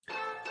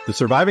the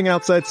Surviving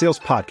Outside Sales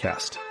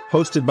podcast,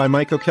 hosted by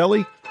Mike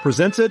O'Kelly,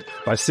 presented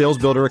by Sales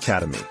Builder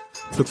Academy.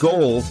 The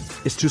goal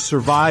is to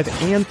survive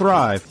and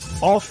thrive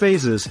all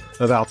phases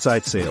of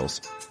outside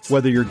sales,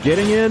 whether you're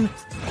getting in,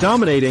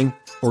 dominating,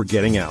 or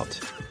getting out.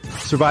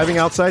 Surviving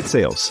Outside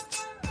Sales.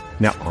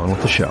 Now on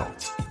with the show.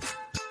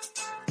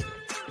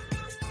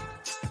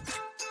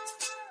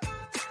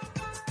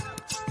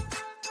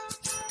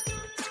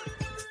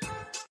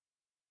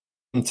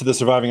 To the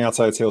Surviving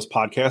Outside Sales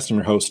podcast. I'm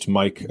your host,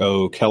 Mike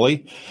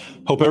O'Kelly.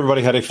 Hope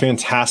everybody had a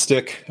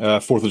fantastic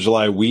 4th of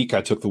July week.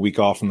 I took the week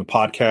off from the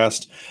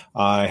podcast.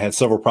 I had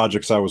several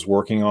projects I was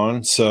working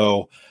on.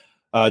 So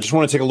I just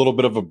want to take a little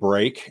bit of a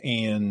break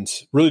and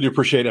really do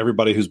appreciate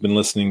everybody who's been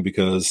listening,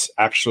 because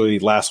actually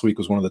last week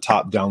was one of the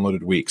top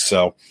downloaded weeks.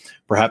 So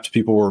perhaps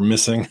people were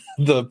missing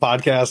the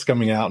podcast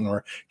coming out and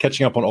were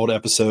catching up on old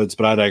episodes,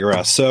 but I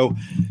digress. So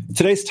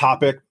today's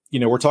topic,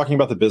 we're talking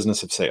about the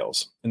business of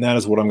sales, and that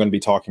is what I'm going to be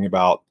talking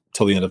about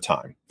till the end of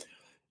time.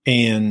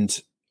 And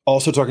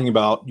also talking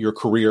about your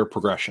career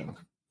progression.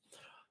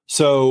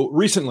 So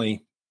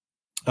recently,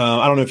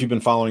 I don't know if you've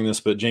been following this,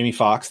 but Jamie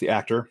Foxx, the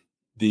actor,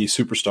 the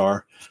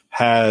superstar,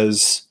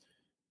 has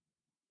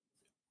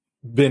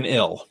been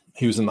ill.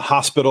 He was in the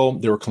hospital.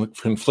 There were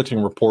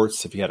conflicting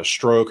reports if he had a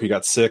stroke, he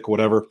got sick,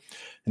 whatever.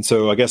 And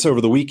so I guess over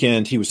the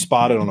weekend, he was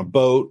spotted on a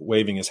boat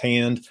waving his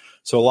hand.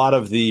 So a lot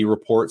of the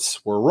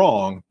reports were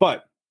wrong,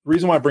 but the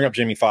reason why I bring up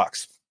Jamie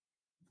Foxx,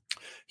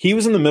 he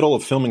was in the middle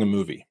of filming a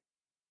movie,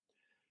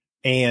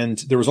 and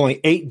there was only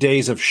 8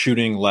 days of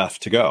shooting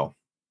left to go,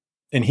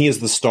 and he is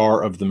the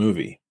star of the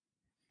movie.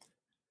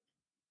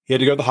 He had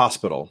to go to the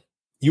hospital.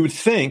 You would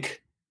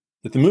think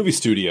that the movie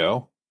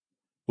studio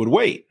would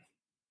wait,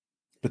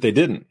 but they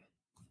didn't.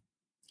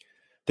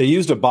 They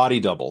used a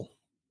body double,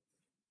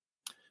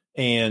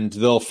 and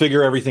they'll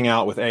figure everything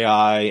out with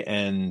AI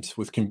and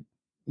with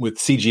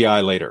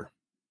CGI later.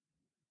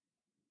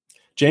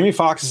 Jamie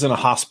Foxx is in a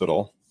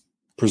hospital,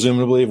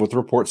 presumably what the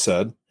report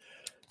said,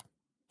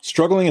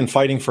 struggling and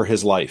fighting for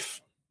his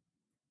life.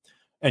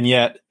 And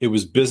yet it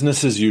was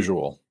business as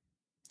usual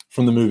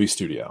from the movie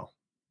studio.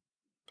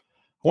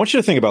 I want you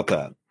to think about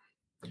that.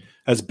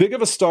 As big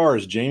of a star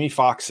as Jamie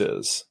Foxx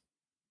is,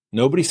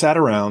 nobody sat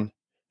around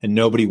and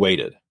nobody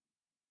waited.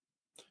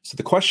 So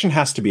the question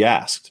has to be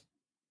asked.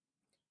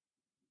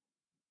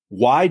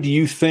 Why do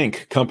you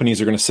think companies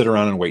are going to sit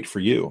around and wait for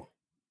you?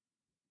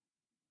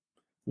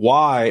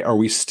 Why are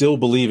we still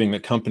believing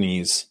that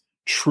companies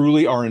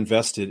truly are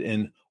invested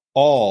in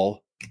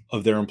all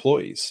of their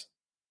employees?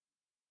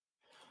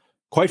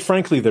 Quite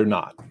frankly, they're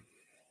not.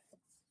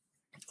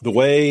 The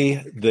way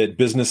that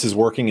business is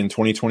working in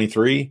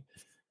 2023,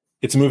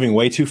 it's moving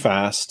way too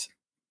fast.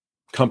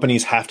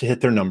 Companies have to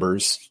hit their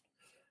numbers.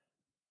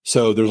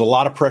 So there's a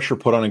lot of pressure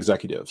put on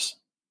executives.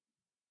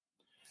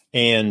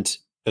 And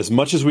as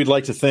much as we'd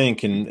like to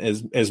think, and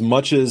as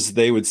much as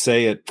they would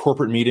say at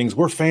corporate meetings,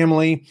 we're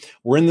family,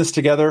 we're in this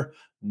together.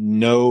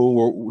 No,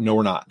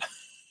 we're not.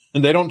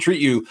 And they don't treat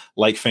you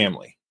like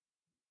family.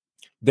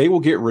 They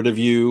will get rid of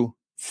you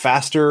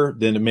faster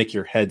than to make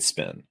your head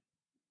spin.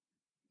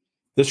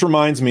 This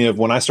reminds me of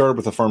when I started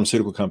with a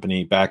pharmaceutical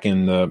company back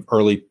in the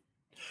early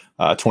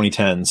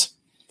 2010s.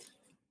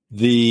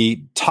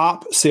 The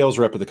top sales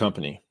rep of the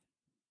company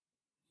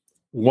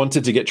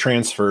wanted to get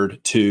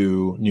transferred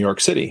to New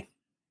York City.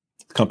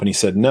 The company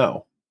said,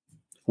 no,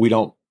 we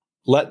don't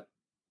let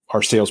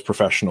our sales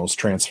professionals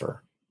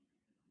transfer.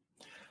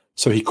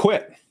 So he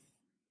quit.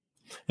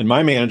 And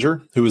my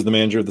manager, who was the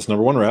manager of this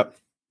number one rep,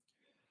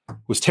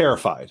 was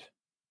terrified,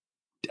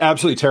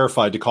 absolutely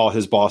terrified to call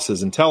his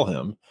bosses and tell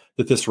him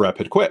that this rep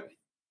had quit.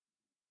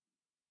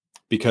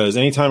 Because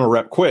anytime a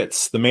rep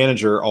quits, the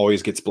manager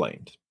always gets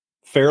blamed,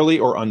 fairly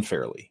or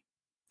unfairly,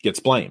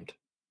 gets blamed.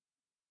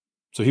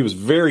 So he was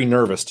very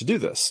nervous to do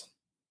this.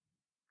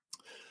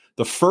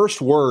 The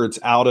first words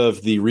out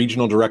of the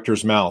regional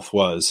director's mouth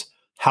was,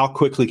 how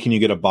quickly can you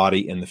get a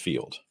body in the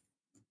field?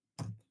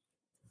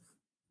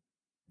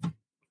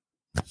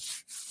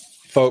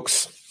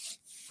 Folks,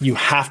 you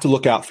have to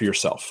look out for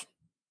yourself.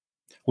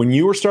 When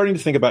you are starting to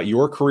think about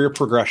your career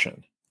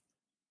progression,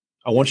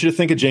 I want you to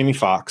think of Jamie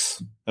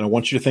Foxx, and I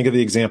want you to think of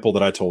the example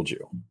that I told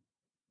you.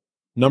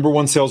 Number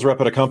one sales rep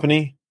at a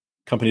company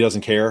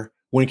doesn't care.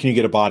 When can you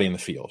get a body in the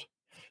field?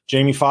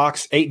 Jamie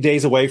Foxx, 8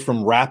 days away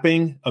from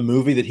wrapping a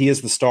movie that he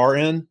is the star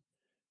in,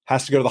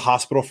 has to go to the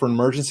hospital for an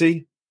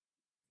emergency.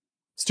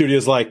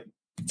 Studio's like,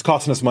 it's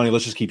costing us money.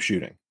 Let's just keep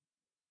shooting.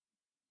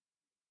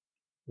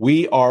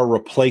 We are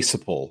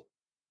replaceable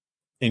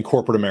in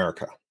corporate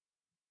America.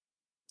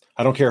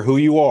 I don't care who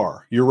you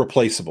are. You're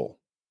replaceable.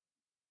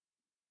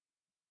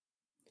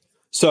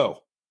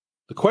 So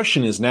the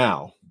question is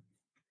now,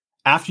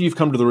 after you've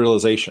come to the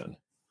realization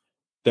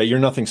that you're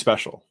nothing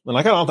special, and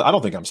I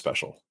don't think I'm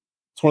special.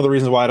 It's one of the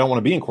reasons why I don't want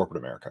to be in corporate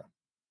America.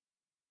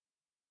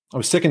 I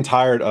was sick and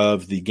tired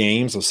of the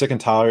games. I was sick and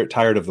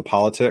tired of the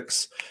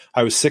politics.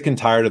 I was sick and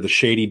tired of the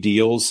shady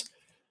deals,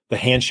 the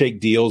handshake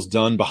deals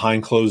done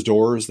behind closed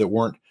doors that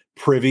weren't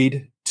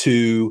privied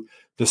to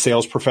the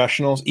sales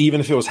professionals.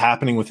 Even if it was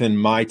happening within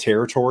my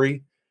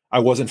territory, I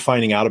wasn't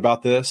finding out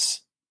about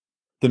this.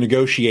 the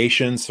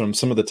negotiations from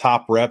some of the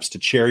top reps to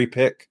cherry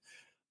pick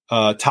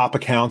top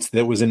accounts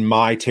that was in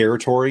my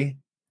territory.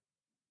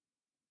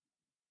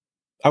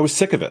 I was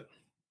sick of it.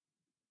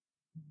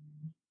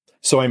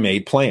 So I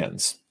made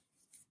plans.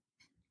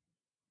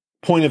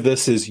 Point of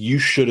this is you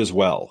should as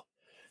well.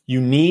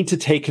 You need to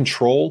take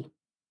control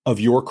of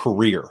your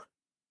career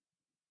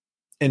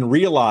and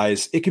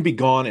realize it can be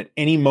gone at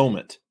any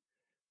moment.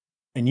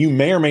 And you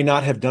may or may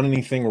not have done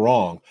anything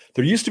wrong.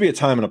 There used to be a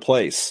time and a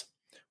place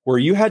where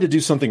you had to do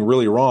something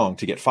really wrong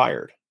to get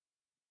fired.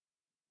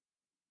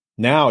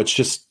 Now it's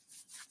just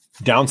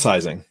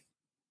downsizing.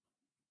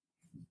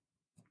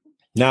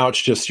 Now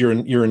it's just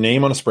you're a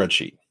name on a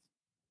spreadsheet.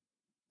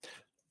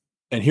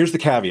 And here's the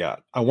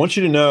caveat. I want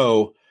you to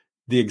know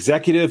the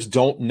executives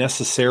don't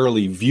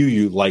necessarily view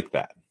you like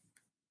that.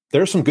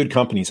 There are some good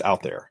companies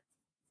out there.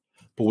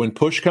 But when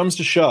push comes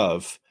to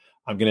shove,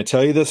 I'm going to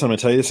tell you this, I'm going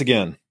to tell you this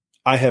again.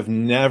 I have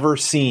never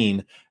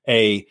seen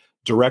a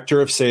director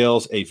of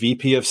sales, a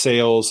VP of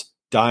sales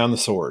die on the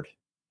sword.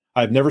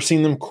 I've never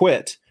seen them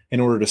quit in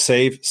order to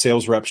save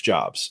sales reps'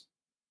 jobs,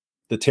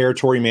 the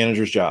territory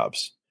managers'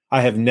 jobs.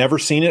 I have never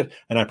seen it,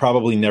 and I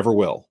probably never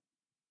will.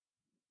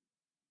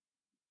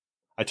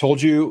 I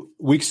told you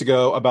weeks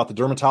ago about the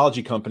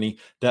dermatology company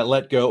that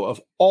let go of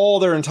all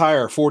their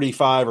entire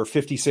 45 or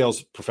 50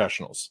 sales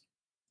professionals.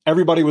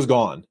 Everybody was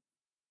gone.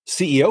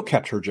 CEO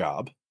kept her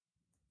job.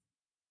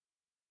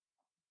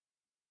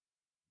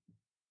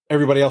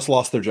 Everybody else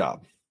lost their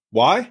job.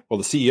 Why? Well,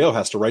 the CEO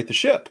has to right the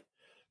ship.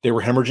 They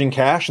were hemorrhaging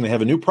cash, and they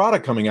have a new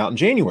product coming out in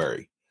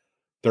January.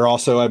 They're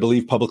also, I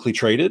believe, publicly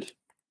traded.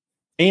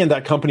 And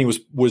that company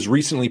was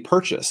recently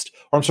purchased.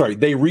 Or I'm sorry,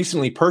 they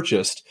recently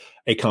purchased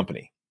a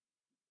company.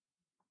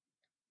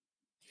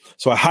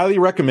 So I highly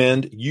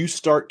recommend you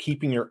start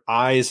keeping your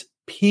eyes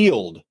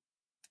peeled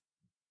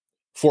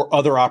for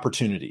other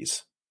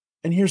opportunities.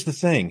 And here's the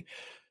thing.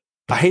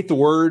 I hate the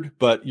word,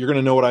 but you're going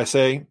to know what I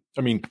say.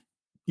 I mean,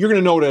 you're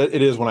going to know what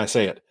it is when I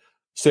say it.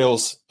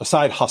 Sales, a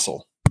side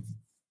hustle.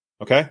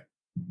 Okay?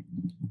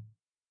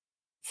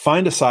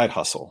 Find a side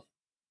hustle.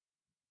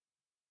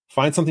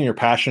 Find something you're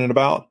passionate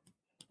about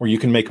where you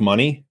can make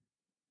money.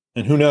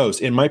 And who knows,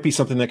 it might be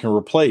something that can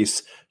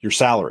replace your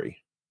salary.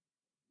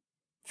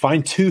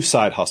 Find 2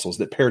 side hustles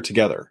that pair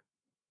together.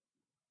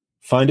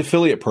 Find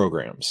affiliate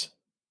programs.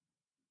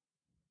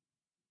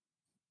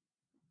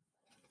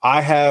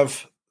 I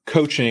have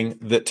coaching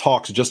that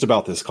talks just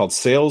about this called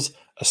Sales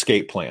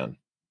Escape Plan.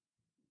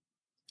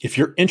 If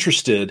you're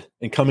interested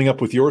in coming up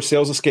with your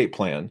sales escape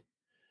plan,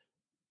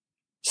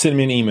 send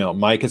me an email,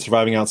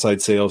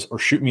 Mike@SurvivingOutsideSales, or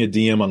shoot me a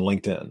DM on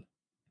LinkedIn.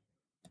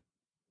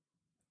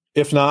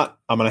 If not,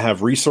 I'm going to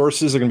have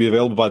resources that are going to be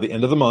available by the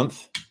end of the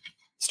month,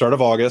 start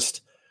of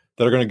August,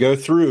 that are going to go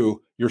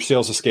through your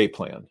sales escape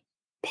plan,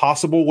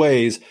 possible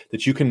ways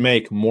that you can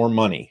make more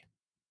money.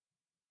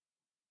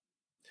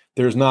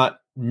 There's not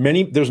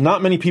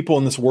many people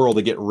in this world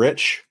that get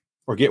rich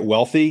or get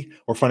wealthy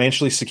or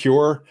financially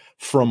secure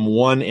from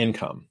one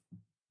income.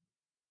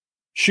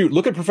 Shoot,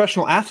 look at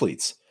professional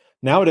athletes.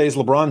 Nowadays,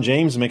 LeBron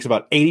James makes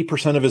about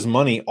 80% of his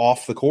money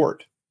off the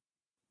court.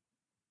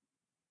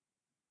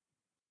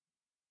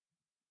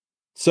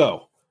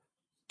 So,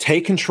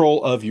 take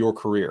control of your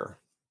career.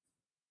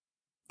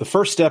 The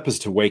first step is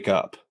to wake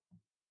up.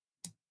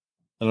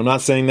 And I'm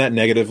not saying that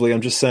negatively.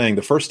 I'm just saying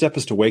the first step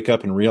is to wake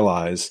up and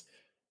realize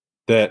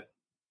that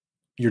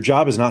your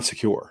job is not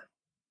secure.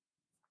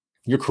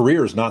 Your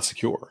career is not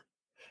secure.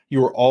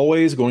 You are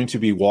always going to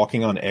be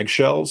walking on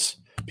eggshells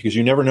because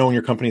you never know when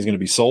your company is going to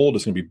be sold.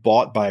 It's going to be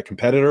bought by a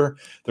competitor.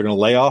 They're going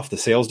to lay off the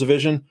sales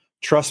division.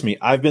 Trust me,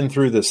 I've been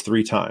through this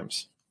 3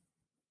 times.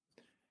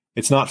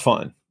 It's not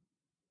fun.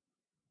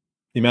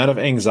 The amount of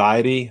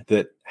anxiety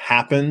that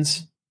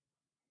happens,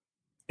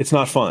 it's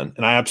not fun.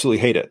 And I absolutely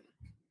hate it.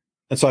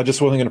 And so I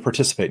just wasn't going to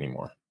participate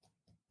anymore.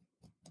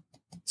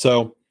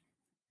 So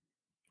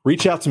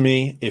reach out to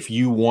me if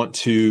you want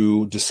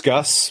to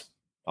discuss.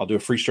 I'll do a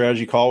free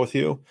strategy call with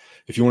you.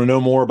 If you want to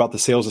know more about the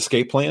sales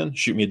escape plan,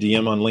 shoot me a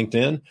DM on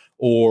LinkedIn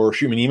or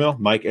shoot me an email,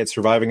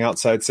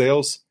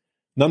 Mike@SurvivingOutsideSales.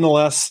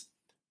 Nonetheless,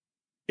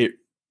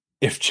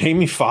 if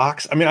Jamie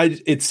Foxx,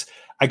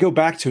 I go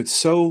back to it's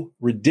so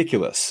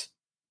ridiculous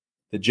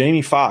that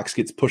Jamie Foxx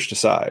gets pushed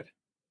aside.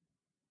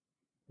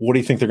 What do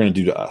you think they're going to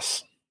do to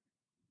us?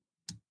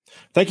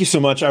 Thank you so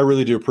much. I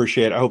really do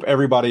appreciate it. I hope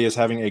everybody is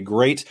having a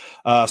great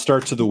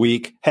start to the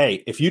week.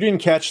 Hey, if you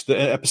didn't catch the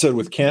episode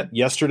with Kent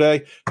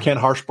yesterday,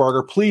 Kent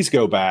Harshbarger, please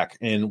go back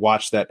and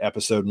watch that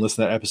episode and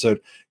listen to that episode.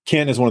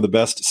 Kent is one of the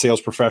best sales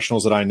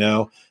professionals that I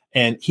know,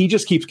 and he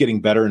just keeps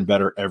getting better and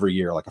better every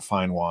year, like a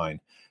fine wine.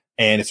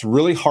 And it's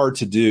really hard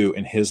to do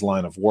in his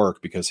line of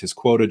work because his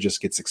quota just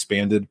gets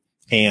expanded.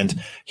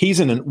 And he's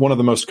in one of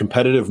the most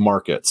competitive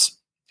markets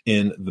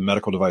in the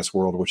medical device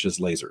world, which is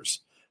lasers.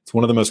 It's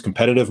one of the most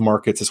competitive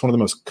markets. It's one of the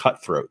most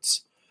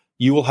cutthroats.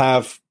 You will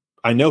have,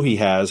 I know he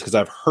has because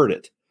I've heard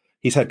it.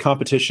 He's had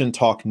competition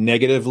talk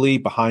negatively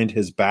behind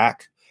his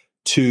back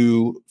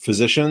to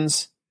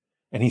physicians,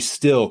 and he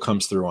still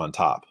comes through on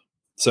top.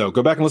 So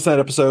go back and listen to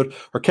that episode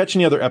or catch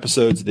any other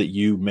episodes that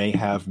you may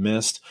have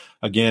missed.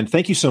 Again,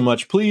 thank you so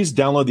much. Please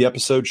download the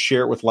episode,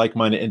 share it with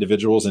like-minded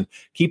individuals, and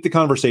keep the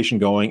conversation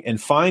going, and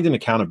find an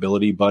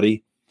accountability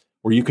buddy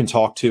where you can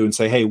talk to and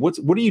say, hey, what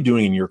are you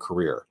doing in your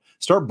career?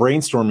 Start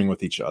brainstorming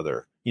with each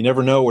other. You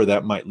never know where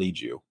that might lead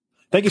you.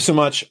 Thank you so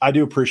much. I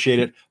do appreciate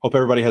it. Hope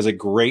everybody has a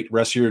great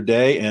rest of your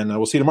day, and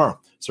we'll see you tomorrow.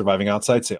 Surviving Outside Sales.